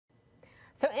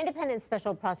So independent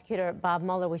special prosecutor Bob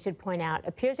Mueller, we should point out,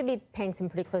 appears to be paying some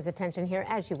pretty close attention here,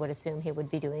 as you would assume he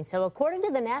would be doing. So according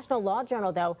to the National Law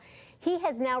Journal, though, he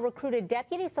has now recruited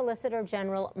Deputy Solicitor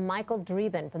General Michael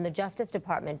Dreeben from the Justice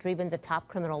Department. Dreeben's a top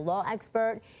criminal law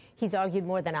expert. He's argued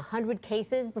more than 100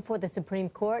 cases before the Supreme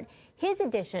Court. His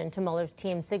addition to Mueller's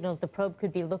team signals the probe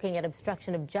could be looking at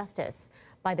obstruction of justice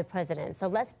by the president. So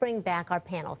let's bring back our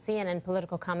panel. CNN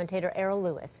political commentator Errol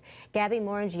Lewis, Gabby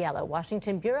Morangiello,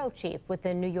 Washington bureau chief with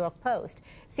the New York Post,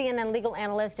 CNN legal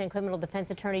analyst and criminal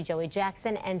defense attorney Joey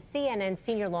Jackson, and CNN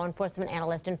senior law enforcement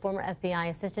analyst and former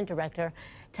FBI assistant director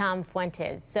Tom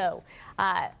Fuentes. So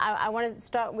I want to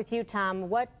start with you, Tom.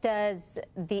 What does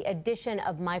the addition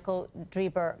of Michael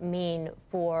Dreeben mean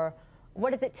for,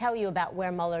 what does it tell you about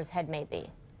where Mueller's head may be?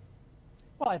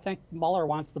 Well, I think Mueller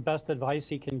wants the best advice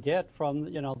he can get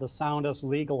from, the soundest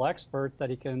legal expert that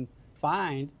he can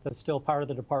find that's still part of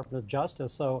the Department of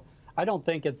Justice. So I don't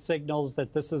think it signals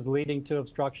that this is leading to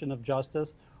obstruction of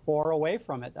justice or away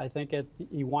from it. I think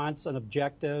he wants an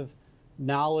objective,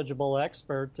 knowledgeable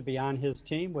expert to be on his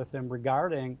team with him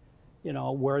regarding,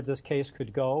 where this case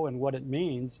could go and what it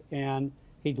means. And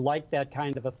he'd like that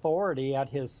kind of authority at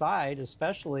his side,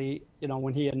 especially,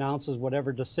 when he announces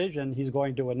whatever decision he's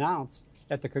going to announce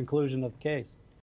at the conclusion of the case.